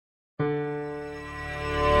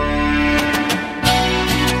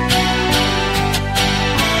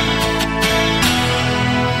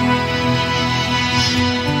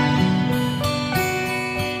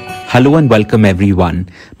Hello and welcome everyone.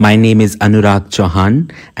 My name is Anurag Chauhan,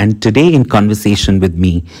 and today in conversation with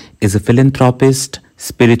me is a philanthropist,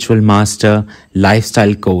 spiritual master,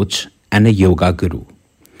 lifestyle coach, and a yoga guru.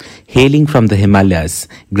 Hailing from the Himalayas,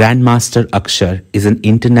 Grandmaster Akshar is an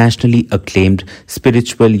internationally acclaimed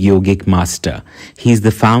spiritual yogic master. He is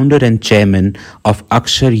the founder and chairman of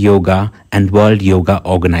Akshar Yoga and World Yoga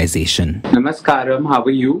Organization. Namaskaram, how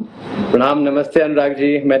are you? प्रणाम, नमस्ते अनुराग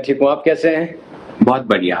जी, मैं ठीक हूँ, आप कैसे हैं? बहुत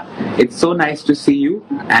बढ़िया. It's so nice to see you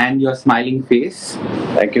and your smiling face.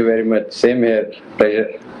 Thank you very much. Same here. Pleasure.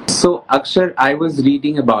 So Akshar, I was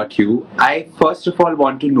reading about you. I first of all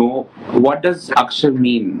want to know, what does Akshar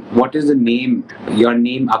mean? What is the name? Your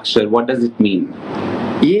name Akshar. What does it mean?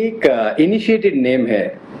 ये एक initiated name है.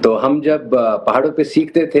 तो हम जब पहाड़ों पे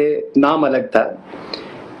सीखते थे, नाम अलग था.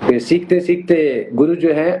 फिर सीखते सीखते गुरु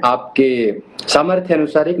जो है आपके सामर्थ्य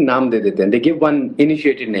अनुसार एक नाम दे देते हैं. They give one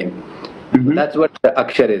initiated name. That's what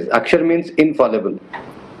Akshar is. Akshar means infallible.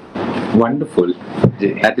 Wonderful.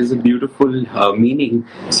 That is a beautiful meaning.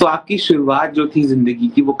 So आपकी शुरुआत जो थी जिंदगी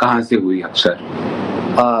की वो कहाँ से हुई अक्षर?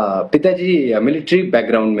 पिताजी मिलिट्री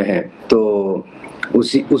बैकग्राउंड में है, तो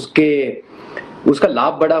उसका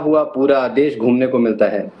लाभ बड़ा हुआ. पूरा देश घूमने को मिलता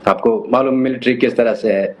है. आपको मालूम मिलिट्री किस तरह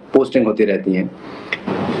से है, पोस्टिंग होती रहती है.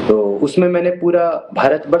 तो उसमें मैंने पूरा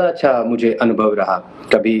भारत, बड़ा अच्छा मुझे अनुभव रहा.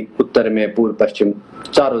 कभी उत्तर में, पूर्व पश्चिम,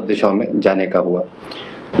 चारों दिशाओं में जाने का हुआ.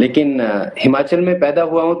 लेकिन हिमाचल में पैदा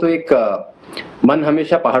हुआ हूँ, तो एक मन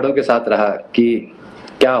हमेशा पहाड़ों के साथ रहा कि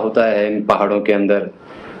क्या होता है इन पहाड़ों के अंदर.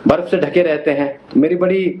 बर्फ से ढके रहते हैं. मेरी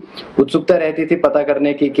बड़ी उत्सुकता रहती थी पता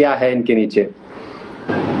करने की क्या है इनके नीचे.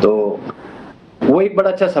 तो वो एक बड़ा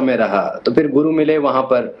अच्छा समय रहा. तो फिर गुरु मिले वहां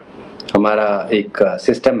पर. हमारा एक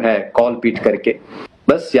सिस्टम है कॉल पीट करके.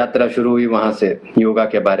 बस यात्रा शुरू हुई वहां से. योगा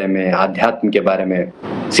के बारे में, आध्यात्म के बारे में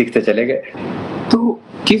सीखते चले गए. तो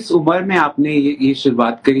किस उम्र में आपने ये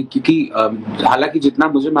शुरुआत करी? क्योंकि हालांकि जितना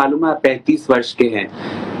मुझे मालूम है आप 35 वर्ष के हैं,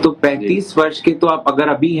 तो 35 वर्ष के तो आप अगर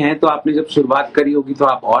अभी हैं, तो आपने जब शुरुआत करी होगी तो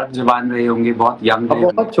आप और जवान रहे होंगे, बहुत यंग रहे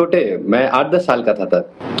होंगे. बहुत छोटे, मैं 8-10 साल का था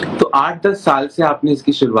तब. तो 8-10 साल से आपने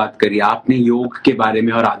इसकी शुरुआत करी. आपने योग के बारे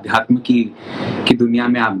में और आध्यात्म की दुनिया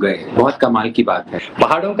में आप गए. बहुत कमाल की बात है.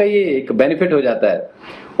 पहाड़ों का ये एक बेनिफिट हो जाता है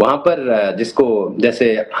वहां पर, जिसको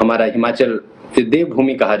जैसे हमारा हिमाचल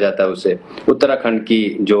देवभूमि कहा जाता है, उसे उत्तराखंड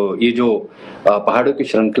की जो पहाड़ों की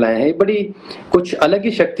श्रृंखलाएं हैं, ये बड़ी कुछ अलग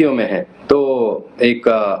ही शक्तियों में है. तो एक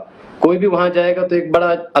कोई भी वहां जाएगा तो एक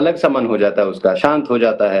बड़ा अलग सा मन हो जाता है उसका, शांत हो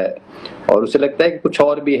जाता है और उसे लगता है कि कुछ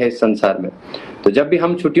और भी है इस संसार में. तो जब भी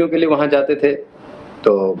हम छुट्टियों के लिए वहां जाते थे,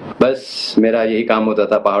 तो बस मेरा यही काम होता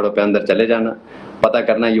था, पहाड़ों पे अंदर चले जाना, पता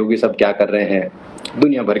करना योगी सब क्या कर रहे हैं.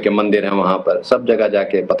 दुनिया भर के मंदिर हैं वहां पर, सब जगह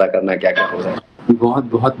जाके पता करना क्या क्या हो रहा है.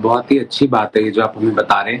 बहुत ही अच्छी बात है ये जो आप हमें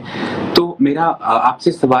बता रहे हैं. तो मेरा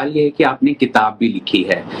आपसे सवाल ये है कि आपने किताब भी लिखी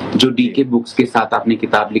है, जो डीके बुक्स के साथ आपने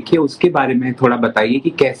किताब लिखी है, उसके बारे में थोड़ा बताइए कि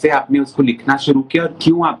कैसे आपने उसको लिखना शुरू किया और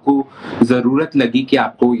क्यों आपको जरूरत लगी कि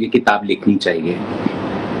आपको ये किताब लिखनी चाहिए.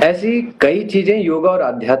 ऐसी कई चीजें योगा और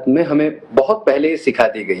अध्यात्म में हमें बहुत पहले सिखा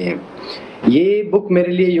दी गई हैं. ये बुक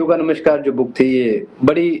मेरे लिए, योगा नमस्कार जो बुक थी, ये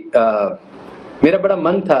बड़ी मेरा बड़ा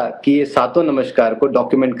मन था कि ये 7 नमस्कार को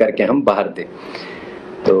डॉक्यूमेंट करके हम बाहर दें.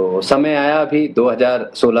 तो समय आया अभी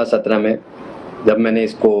 2016-17 में, जब मैंने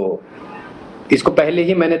इसको पहले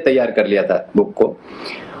ही मैंने तैयार कर लिया था बुक को.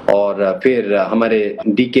 और फिर हमारे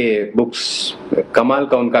डीके बुक्स, कमाल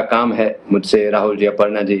का उनका काम है. मुझसे राहुल जी,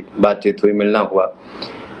 अपर्णा जी, बातचीत हुई, मिलना हुआ.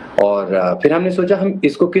 और फिर हमने सोचा हम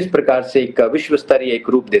इसको किस प्रकार से एक विश्व स्तरीय एक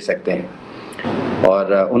रूप दे सकते हैं.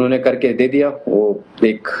 और उन्होंने करके दे दिया. वो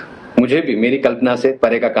एक मुझे भी मेरी कल्पना से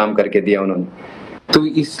परे का काम करके दिया उन्होंने. तो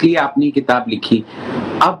इसलिए आपने किताब लिखी.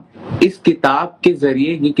 अब इस किताब के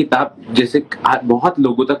जरिए ये किताब जैसे बहुत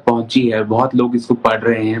लोगों तक पहुंची है, बहुत लोग इसको पढ़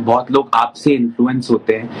रहे हैं, बहुत लोग आपसे इन्फ्लुएंस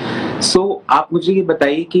होते हैं. सो आप मुझे ये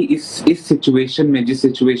बताइए कि इस सिचुएशन में, जिस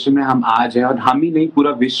सिचुएशन में हम आज हैं, और हम ही नहीं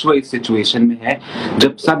पूरा विश्व इस सिचुएशन में है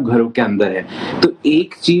जब सब घरों के अंदर है, तो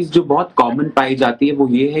एक चीज जो बहुत कॉमन पाई जाती है वो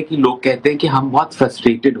ये है कि लोग कहते हैं कि हम बहुत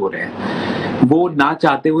फ्रस्ट्रेटेड हो रहे हैं. वो ना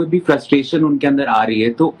चाहते हुए भी फ्रस्ट्रेशन उनके अंदर आ रही है.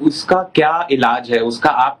 तो उसका क्या इलाज है, उसका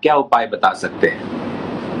आप क्या उपाय बता सकते हैं?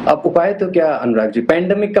 अब उपाय तो क्या अनुराग जी,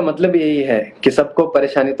 पैंडेमिक का मतलब यही है कि सबको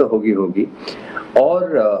परेशानी तो होगी.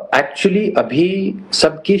 और एक्चुअली अभी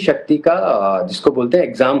सबकी शक्ति का जिसको बोलते हैं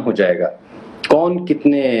एग्जाम हो जाएगा, कौन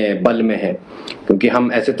कितने बल में है. क्योंकि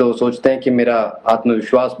हम ऐसे तो सोचते हैं कि मेरा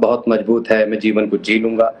आत्मविश्वास बहुत मजबूत है, मैं जीवन को जी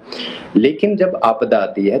लूंगा. लेकिन जब आपदा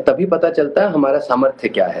आती है तभी पता चलता है हमारा सामर्थ्य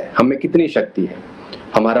क्या है, हमें कितनी शक्ति है,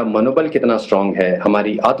 हमारा मनोबल कितना स्ट्रांग है,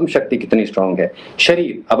 हमारी आत्मशक्ति कितनी स्ट्रांग है.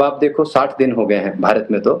 शरीर, अब आप देखो 60 दिन हो गए हैं भारत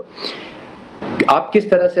में, तो आप किस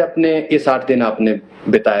तरह से अपने ये 60 दिन आपने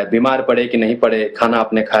बिताए, बीमार पड़े कि नहीं पड़े, खाना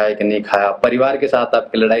आपने खाया कि नहीं खाया, परिवार के साथ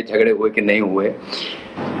आपके लड़ाई झगड़े हुए कि नहीं हुए।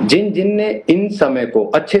 जिन ने इन समय को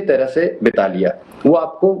अच्छे तरह से बिता लिया, वो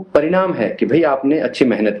आपको परिणाम है कि भाई आपने अच्छी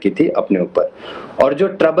मेहनत की थी अपने ऊपर। और जो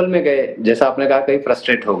ट्रबल में गए, जैसा आपने कहा कहीं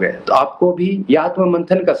फ्रस्ट्रेट हो गए, तो आपको भी ये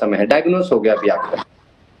आत्ममंथन का समय है। डायग्नोस हो गया अभी आपका,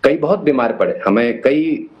 कई बहुत बीमार पड़े, हमें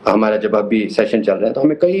कई, हमारा जब अभी सेशन चल रहा है तो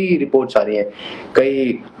हमें कई रिपोर्ट्स आ रही हैं,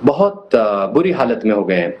 कई बहुत बुरी हालत में हो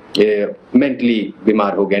गए हैं, ये मेंटली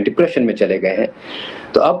बीमार हो गए हैं, डिप्रेशन में चले गए हैं।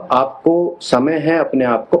 तो अब आपको समय है अपने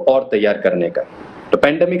आप को और तैयार करने का। तो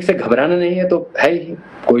पेंडेमिक से घबराना नहीं है तो है ही,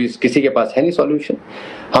 कोई किसी के पास है नहीं सॉल्यूशन।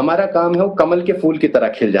 हमारा काम है वो कमल के फूल की तरह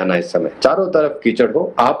खिल जाना। इस समय चारों तरफ कीचड़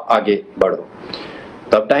हो, आप आगे बढ़ो।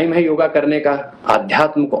 तो अब टाइम है योगा करने का,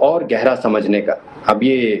 आध्यात्म को और गहरा समझने का। अब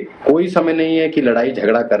ये कोई समय नहीं है कि लड़ाई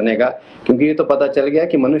झगड़ा करने का, क्योंकि ये तो पता चल गया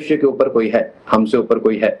कि मनुष्य के ऊपर कोई है, हमसे ऊपर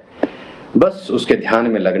कोई है। बस उसके ध्यान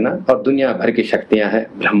में लगना और दुनिया भर की शक्तियां हैं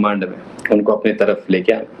ब्रह्मांड में, उनको अपनी तरफ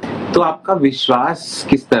लेके आना। तो आपका विश्वास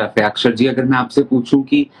किस तरफ है अक्षर जी? अगर मैं आपसे पूछूं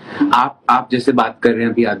कि आप जैसे बात कर रहे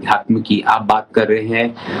हैं अभी अध्यात्म की, आप बात कर रहे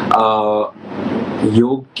हैं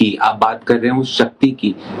योग की, आप बात कर रहे हैं उस शक्ति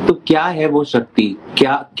की, तो क्या है वो शक्ति?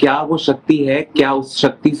 क्या वो शक्ति है? क्या उस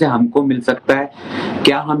शक्ति से हमको मिल सकता है?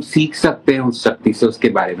 क्या हम सीख सकते हैं उस शक्ति से? उसके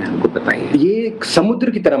बारे में हमको बताइए। ये एक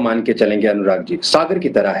समुद्र की तरह मान के चलेंगे अनुराग जी, सागर की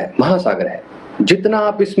तरह है, महासागर है। जितना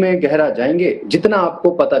आप इसमें गहरा जाएंगे, जितना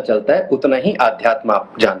आपको पता चलता है, उतना ही आध्यात्म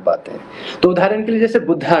आप जान पाते हैं। तो उदाहरण के लिए जैसे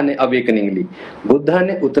बुद्धा ने अवेकनिंग ली, बुद्धा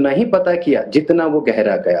ने उतना ही पता किया जितना वो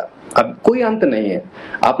गहरा गया। अब कोई अंत नहीं है।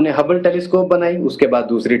 आपने हबल टेलीस्कोप बनाई, उसके बाद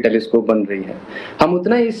दूसरी टेलीस्कोप बन रही है। हम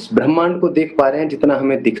उतना इस ब्रह्मांड को देख पा रहे हैं जितना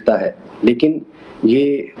हमें दिखता है, लेकिन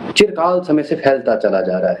ये चिरकाल समय से फैलता चला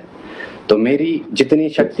जा रहा है। तो मेरी जितनी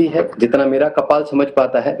शक्ति है, जितना मेरा कपाल समझ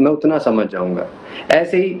पाता है, मैं उतना समझ जाऊंगा।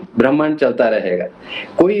 ऐसे ही ब्रह्मांड चलता रहेगा।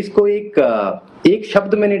 कोई इसको एक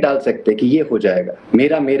शब्द में नहीं डाल सकते कि ये हो जाएगा,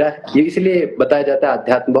 मेरा मेरा है। ये इसलिए बताया जाता है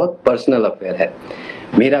अध्यात्म बहुत पर्सनल अफेयर है।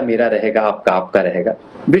 मेरा मेरा रहेगा, आपका आपका रहेगा।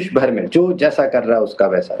 विश्व भर में जो जैसा कर रहा है उसका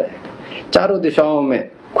वैसा रहेगा। चारों दिशाओं में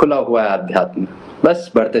खुला हुआ है अध्यात्म,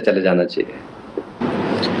 बस बढ़ते चले जाना चाहिए।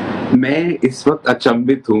 मैं इस वक्त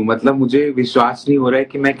अचंभित हूँ, मतलब मुझे विश्वास नहीं हो रहा है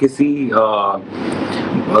कि मैं किसी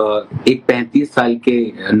एक 35 साल के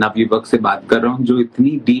नवयुवक से बात कर रहा हूँ जो इतनी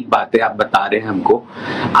डीप बातें आप बता रहे हैं हमको।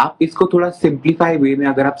 आप इसको थोड़ा सिंप्लीफाई वे में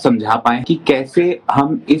अगर आप समझा पाए कि कैसे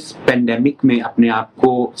हम इस पेंडेमिक में अपने आप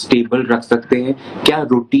को स्टेबल रख सकते हैं, क्या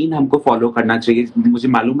रूटीन हमको फॉलो करना चाहिए? मुझे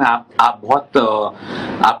मालूम है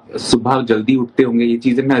आप सुबह जल्दी उठते होंगे, ये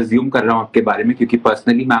चीजें मैं अज्यूम कर रहा हूँ आपके बारे में, क्योंकि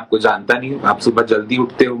पर्सनली मैं आपको जानता नहीं हूँ। आप सुबह जल्दी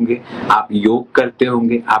उठते होंगे, आप योग करते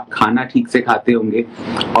होंगे, आप खाना ठीक से खाते होंगे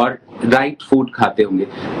और राइट फूड खाते होंगे।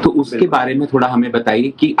 तो उसके बारे में थोड़ा हमें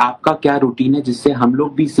बताइए कि आपका क्या रूटीन है जिससे हम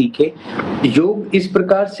लोग भी सीखे। योग इस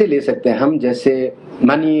प्रकार से ले सकते हैं हम, जैसे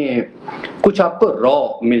मानिए कुछ आपको रॉ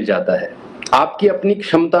मिल जाता है, आपकी अपनी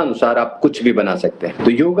क्षमता अनुसार आप कुछ भी बना सकते हैं।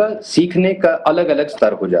 तो योगा सीखने का अलग अलग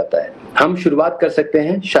स्तर हो जाता है। हम शुरुआत कर सकते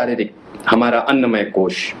हैं शारीरिक, हमारा अन्नमय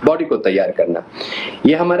कोश, बॉडी को तैयार करना।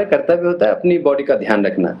 ये हमारा कर्तव्य होता है, अपनी बॉडी का ध्यान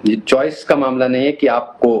रखना। ये चॉइस का मामला नहीं है कि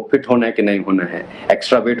आपको फिट होना है कि नहीं होना है,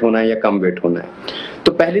 एक्स्ट्रा वेट होना है या कम वेट होना है।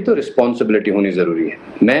 तो पहली तो रिस्पॉन्सिबिलिटी होनी जरूरी है।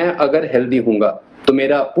 मैं अगर हेल्दी हूंगा तो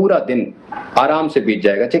मेरा पूरा दिन आराम से बीत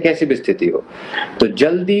जाएगा, चाहे कैसी भी स्थिति हो। तो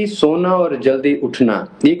जल्दी सोना और जल्दी उठना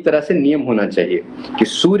एक तरह से नियम होना चाहिए कि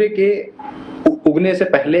सूर्य के उगने से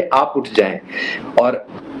पहले आप उठ जाएं और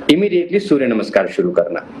इमीडिएटली सूर्य नमस्कार शुरू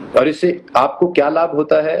करना। और इससे आपको क्या लाभ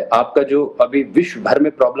होता है? आपका जो अभी विश्व भर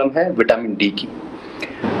में प्रॉब्लम है विटामिन डी की,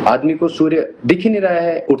 आदमी को सूर्य दिख ही नहीं रहा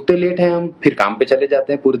है, उठते लेट हैं हम, फिर काम पे चले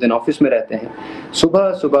जाते हैं, पूरे दिन ऑफिस में रहते हैं।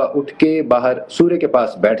 सुबह सुबह उठ के बाहर सूर्य के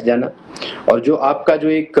पास बैठ जाना, और जो आपका जो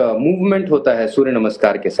एक मूवमेंट होता है सूर्य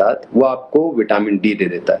नमस्कार के साथ, वो आपको विटामिन डी दे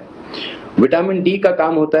देता है। विटामिन डी का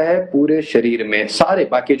काम होता है पूरे शरीर में सारे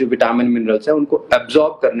बाकी जो विटामिन मिनरल्स हैं उनको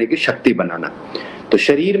एब्जॉर्ब करने की शक्ति बनाना। तो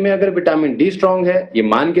शरीर में अगर विटामिन डी स्ट्रांग है, ये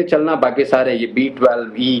मान के चलना बाकी सारे ये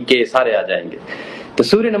B12, E के सारे आ जाएंगे। तो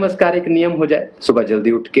सूर्य नमस्कार एक नियम हो जाए, सुबह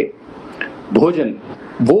जल्दी उठ के भोजन,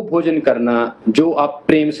 वो भोजन करना जो आप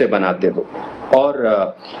प्रेम से बनाते हो।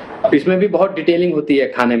 और इसमें भी बहुत डिटेलिंग होती है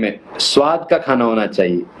खाने में। स्वाद का खाना होना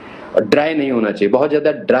चाहिए और ड्राई नहीं होना चाहिए। बहुत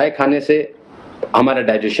ज्यादा ड्राई खाने से हमारा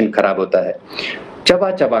डाइजेशन खराब होता है।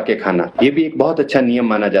 चबा चबा के खाना, ये भी एक बहुत अच्छा नियम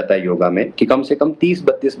माना जाता है योगा में कि कम से कम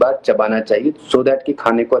 30-32 बार चबाना चाहिए, सो दैट कि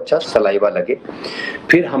खाने को अच्छा सलाइवा लगे,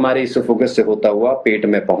 फिर हमारे इसोफेगस से होता हुआ पेट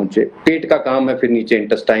में पहुंचे। पेट का काम है फिर नीचे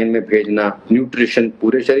इंटेस्टाइन में भेजना, न्यूट्रिशन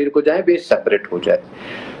पूरे शरीर को जाए, वेस्ट सेपरेट हो जाए।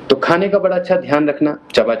 तो खाने का बड़ा अच्छा ध्यान रखना,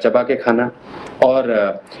 चबा चबा के खाना।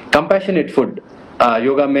 और कंपैशनेट फूड,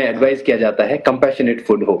 योगा में एडवाइस किया जाता है कंपैशनेट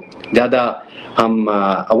फूड हो, ज्यादा हम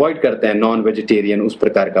अवॉइड करते हैं नॉन वेजिटेरियन उस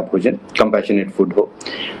प्रकार का भोजन, कंपैशनेट फूड हो।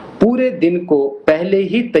 पूरे दिन को पहले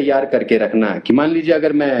ही तैयार करके रखना कि मान लीजिए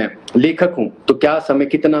अगर मैं लेखक हूं तो क्या समय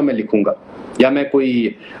कितना मैं लिखूंगा, या मैं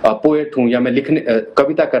कोई पोएट हूं, या मैं लिखने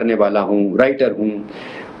कविता करने वाला हूं, राइटर हूं,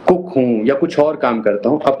 कुक हूं, या कुछ और काम करता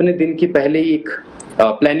हूं, अपने दिन की पहले ही एक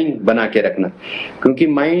प्लानिंग बना के रखना, क्योंकि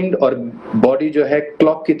माइंड और बॉडी जो है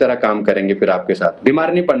क्लॉक की तरह काम करेंगे, फिर आपके साथ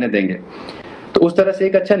बीमार नहीं पड़ने देंगे। तो उस तरह से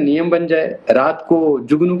एक अच्छा नियम बन जाए, रात को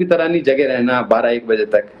जुगनू की तरह नहीं जगे रहना 12-1 बजे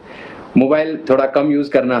तक, मोबाइल थोड़ा कम यूज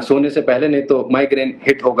करना सोने से पहले, नहीं तो माइग्रेन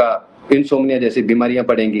हिट होगा, इंसोम्निया जैसी बीमारियां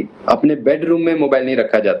पड़ेंगी। अपने बेडरूम में मोबाइल नहीं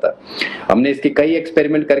रखा जाता। हमने इसके कई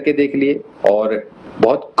एक्सपेरिमेंट करके देख लिए और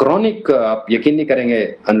बहुत क्रॉनिक, आप यकीन नहीं करेंगे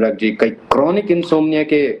अनुराग जी, कई क्रॉनिक इंसोम्निया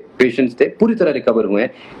के पेशेंट्स थे, पूरी तरह रिकवर हुए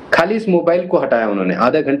हैं। खाली इस मोबाइल को हटाया उन्होंने,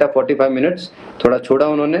 आधा घंटा 45 मिनट्स थोड़ा छोड़ा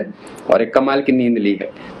उन्होंने और एक कमाल की नींद ली है।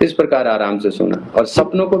 इस प्रकार आराम से सोना और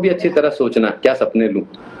सपनों को भी अच्छी तरह सोचना, क्या सपने लूं,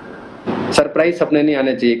 सरप्राइज सपने नहीं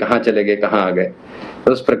आने चाहिए, कहाँ चले गए कहाँ आ गए।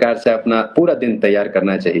 तो उस प्रकार से अपना पूरा दिन तैयार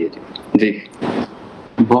करना चाहिए जी।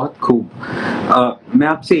 बहुत खूब। मैं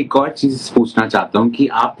आपसे एक और चीज पूछना चाहता हूँ कि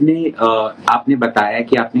आपने बताया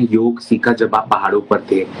कि आपने योग सीखा जब आप पहाड़ों पर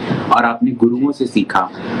थे और आपने गुरुओं से सीखा।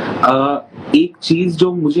 एक चीज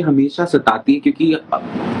जो मुझे हमेशा सताती है, क्योंकि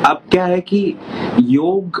अब क्या है कि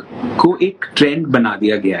योग को एक ट्रेंड बना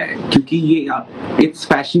दिया गया है, क्योंकि ये it's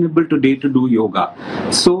fashionable today to do yoga.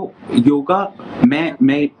 सो योगा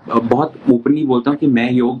मैं बहुत ओपनली बोलता हूँ कि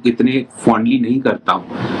मैं योग इतने फॉन्डली नहीं करता हूँ,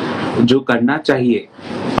 जो करना चाहिए।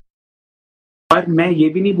 पर मैं ये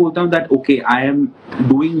भी नहीं बोलता हूँ that okay I am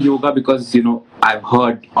doing yoga because you know I have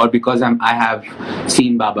heard और because I have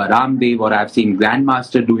seen Baba Ramdev और I have seen grand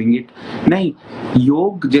master doing it. नहीं,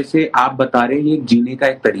 योग जैसे आप बता रहे हैं ये जीने का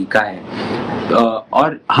एक तरीका है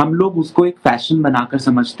और हम लोग उसको एक फैशन बनाकर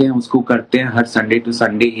समझते हैं, उसको करते हैं हर संडे टू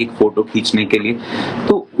संडे एक फोटो खींचने के लिए।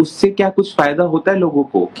 तो उससे क्या कुछ फायदा होता है लोगों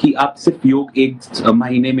को कि आप सिर्फ योग एक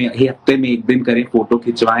महीने में, हफ्ते में एक दिन करें, फोटो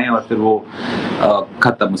खिंचवाएं और फिर वो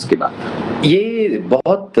खत्म उसके बाद? ये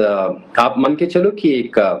बहुत आप मान के चलो कि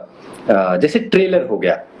एक जैसे ट्रेलर हो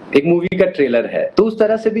गया, एक मूवी का ट्रेलर है, तो उस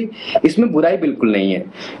तरह से भी इसमें बुराई बिल्कुल नहीं है,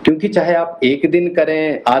 क्योंकि चाहे आप एक दिन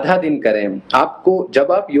करें, आधा दिन करें, आपको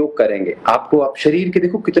जब आप योग करेंगे आपको आप शरीर के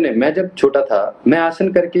देखो कितने, मैं जब छोटा था मैं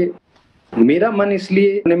आसन करके मेरा मन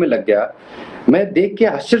इसलिए करने में लग गया, मैं देख के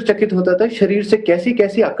आश्चर्यचकित होता था शरीर से कैसी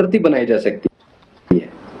कैसी आकृति बनाई जा सकती है।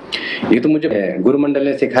 ये तो मुझे गुरु मंडल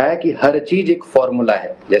ने सिखाया कि हर चीज एक फॉर्मूला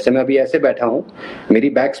है। जैसे मैं अभी ऐसे बैठा हूँ, मेरी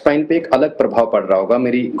बैक स्पाइन पे एक अलग प्रभाव पड़ रहा होगा,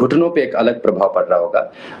 मेरी घुटनों पे एक अलग प्रभाव पड़ रहा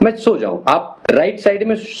होगा। मैं सो जाऊं, आप राइट साइड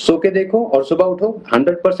में सो के देखो और सुबह उठो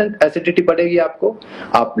 100% एसिडिटी पड़ेगी आपको।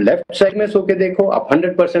 आप लेफ्ट साइड में सो के देखो, आप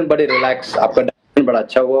 100% बड़े रिलैक्स, आपका डाइजेशन बड़ा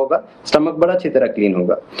अच्छा हुआ होगा, स्टमक बड़ा अच्छी तरह क्लीन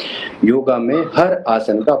होगा। योगा में हर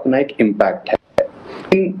आसन का अपना एक इम्पैक्ट है,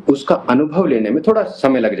 उसका अनुभव लेने में थोड़ा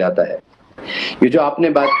समय लग जाता है। ये जो आपने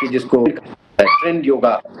बात की जिसको ट्रेंड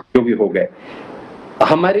योगा जो भी हो गए,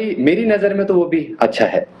 मेरी नजर में तो वो भी अच्छा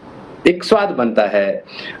है, एक स्वाद बनता है।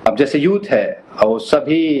 अब जैसे यूथ है और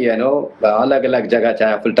सभी अलग अलग जगह,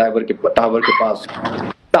 चाहे फिल टावर के पास,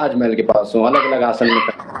 ताजमहल के पास हो, अलग अलग आसन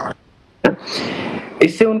में,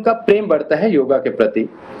 इससे उनका प्रेम बढ़ता है योगा के प्रति,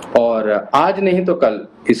 और आज नहीं तो कल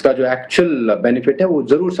इसका जो एक्चुअल बेनिफिट है वो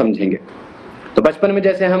जरूर समझेंगे। तो बचपन में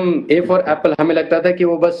जैसे हम ए फॉर एप्पल, हमें लगता था कि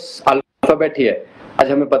वो बस अल्फाबेट ही है,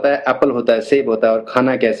 आज हमें पता है एप्पल होता है, सेब होता है और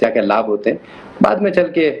खाना कैसे, क्या लाभ होते हैं, बाद में चल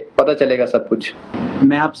के पता चलेगा सब कुछ।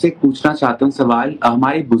 मैं आपसे पूछना चाहता हूँ सवाल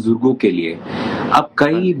हमारे बुजुर्गों के लिए। अब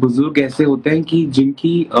कई बुजुर्ग ऐसे होते हैं कि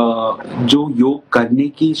जिनकी जो योग करने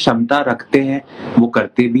की क्षमता रखते हैं वो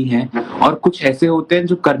करते भी हैं, और कुछ ऐसे होते हैं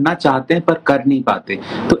जो करना चाहते हैं पर कर नहीं पाते।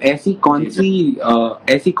 तो ऐसी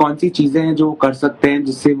कौन सी चीजें हैं जो कर सकते हैं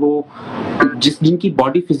जिससे वो जिनकी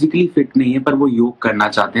बॉडी फिजिकली फिट नहीं है पर वो योग करना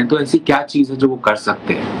चाहते हैं, तो ऐसी क्या चीज है जो वो कर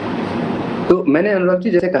सकते हैं? तो मैंने अनुराग जी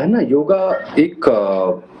जैसे कहा ना, योगा एक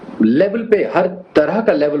लेवल पे हर तरह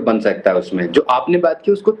का लेवल बन सकता है। उसमें जो आपने बात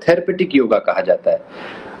की उसको थेरेपेटिक योगा कहा जाता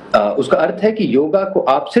है। उसका अर्थ है कि योगा को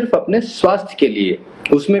आप सिर्फ अपने स्वास्थ्य के लिए,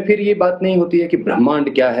 उसमें फिर ये बात नहीं होती है कि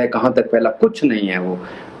ब्रह्मांड क्या है, कहां तक फैला, कुछ नहीं है वो,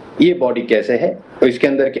 ये बॉडी कैसे है, तो इसके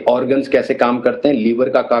अंदर के ऑर्गन्स कैसे काम करते हैं, लीवर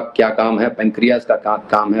का क्या काम है, पेनक्रियाज का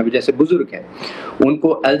काम है। जैसे बुजुर्ग हैं उनको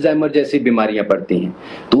अल्जाइमर जैसी बीमारियां पड़ती हैं,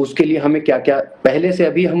 तो उसके लिए हमें क्या क्या पहले से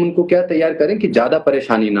अभी हम उनको क्या तैयार करें कि ज्यादा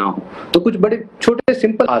परेशानी ना हो। तो कुछ बड़े छोटे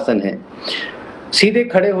सिंपल आसन हैं। सीधे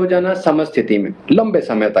खड़े हो जाना समस्थिति में, लंबे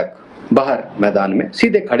समय तक बाहर मैदान में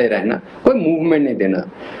सीधे खड़े रहना, कोई मूवमेंट नहीं देना।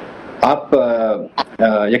 आप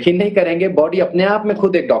यकीन नहीं करेंगे, बॉडी अपने आप में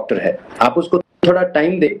खुद एक डॉक्टर है, आप उसको थोड़ा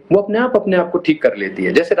टाइम दे, वो अपने आप को ठीक कर लेती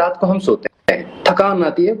है। जैसे रात को हम सोते हैं, थकान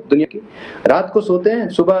आती है दुनिया की, रात को सोते हैं,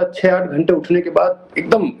 सुबह 6-8 घंटे उठने के बाद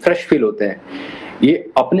एकदम फ्रेश फील होते हैं। ये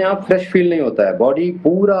अपने आप फ्रेश फील नहीं होता है, बॉडी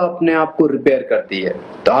पूरा अपने आप को रिपेयर करती है।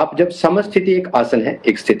 तो आप जब समस्थिति एक आसन है,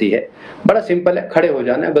 एक स्थिति है, बड़ा सिंपल है, खड़े हो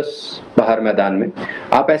जाना है बस बाहर मैदान में।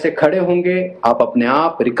 आप ऐसे खड़े होंगे, आप अपने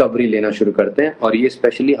आप रिकवरी लेना शुरू करते हैं, और ये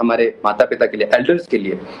स्पेशली हमारे माता पिता के लिए, एल्डर्स के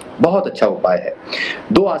लिए बहुत अच्छा उपाय है।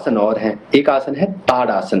 2 आसन और हैं। एक आसन है ताड़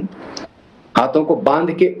आसन, हाथों को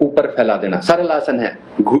बांध के ऊपर फैला देना, सरल आसन है।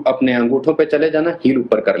 अपने अंगूठों पे चले जाना, हील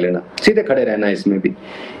ऊपर कर लेना, सीधे खड़े रहना। इसमें भी,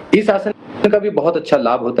 इस आसन का भी बहुत अच्छा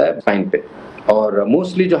लाभ होता है स्पाइन पे। और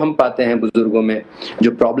मोस्टली जो हम पाते हैं बुजुर्गों में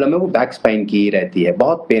जो प्रॉब्लम है वो बैक स्पाइन की ही रहती है,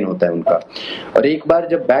 बहुत पेन होता है उनका। और एक बार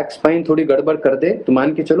जब बैक स्पाइन थोड़ी गड़बड़ कर दे तो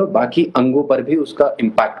मान के चलो बाकी अंगों पर भी उसका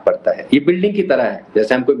इम्पैक्ट पड़ता है। ये बिल्डिंग की तरह है,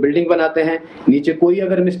 जैसे हम कोई बिल्डिंग बनाते हैं, नीचे कोई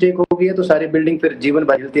अगर मिस्टेक हो गई है तो सारी बिल्डिंग फिर जीवन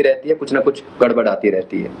भर हिलती रहती है, कुछ ना कुछ गड़बड़ आती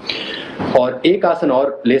रहती है। और एक आसन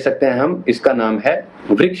और ले सकते हैं हम, इसका नाम है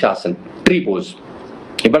वृक्षासन, ट्री पोज।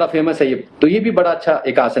 ये बड़ा फेमस है ये, तो ये भी बड़ा अच्छा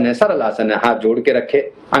एक आसन है, सरल आसन है। हाथ जोड़ के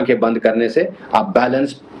रखे, आंखें बंद करने से आप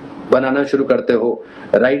बैलेंस बनाना शुरू करते हो,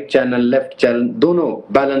 राइट चैनल लेफ्ट चैनल दोनों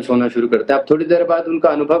बैलेंस होना शुरू करते हैं। आप थोड़ी देर बाद उनका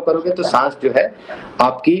अनुभव करोगे तो सांस जो है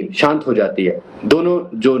आपकी शांत हो जाती है, दोनों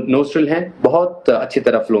जो नोस्ट्रल हैं बहुत अच्छी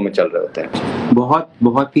तरह फ्लो में चल रहे होते हैं।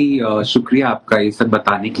 बहुत ही शुक्रिया आपका ये सब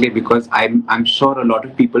बताने के लिए, because I am sure a lot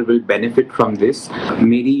of people will benefit from this.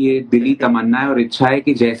 मेरी ये दिली तमन्ना है और इच्छा है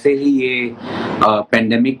कि जैसे ही ये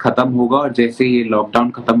पेंडेमिक खत्म होगा और जैसे ये लॉकडाउन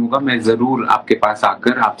खत्म होगा, मैं जरूर आपके पास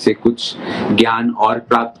आकर आपसे कुछ ज्ञान और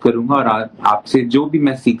प्राप्त करूंगा, और आपसे जो भी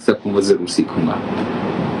मैं सीख सकूं वो जरूर सीखूंगा।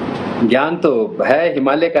 ज्ञान तो है,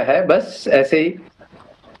 हिमालय का है, बस ऐसे ही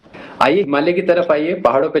आइए, हिमालय की तरफ आइए,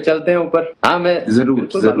 पहाड़ों पे चलते हैं ऊपर। हाँ, मैं जरूर।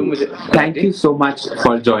 मुझे thank you so much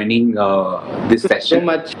for joining this session. So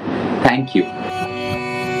much, thank you.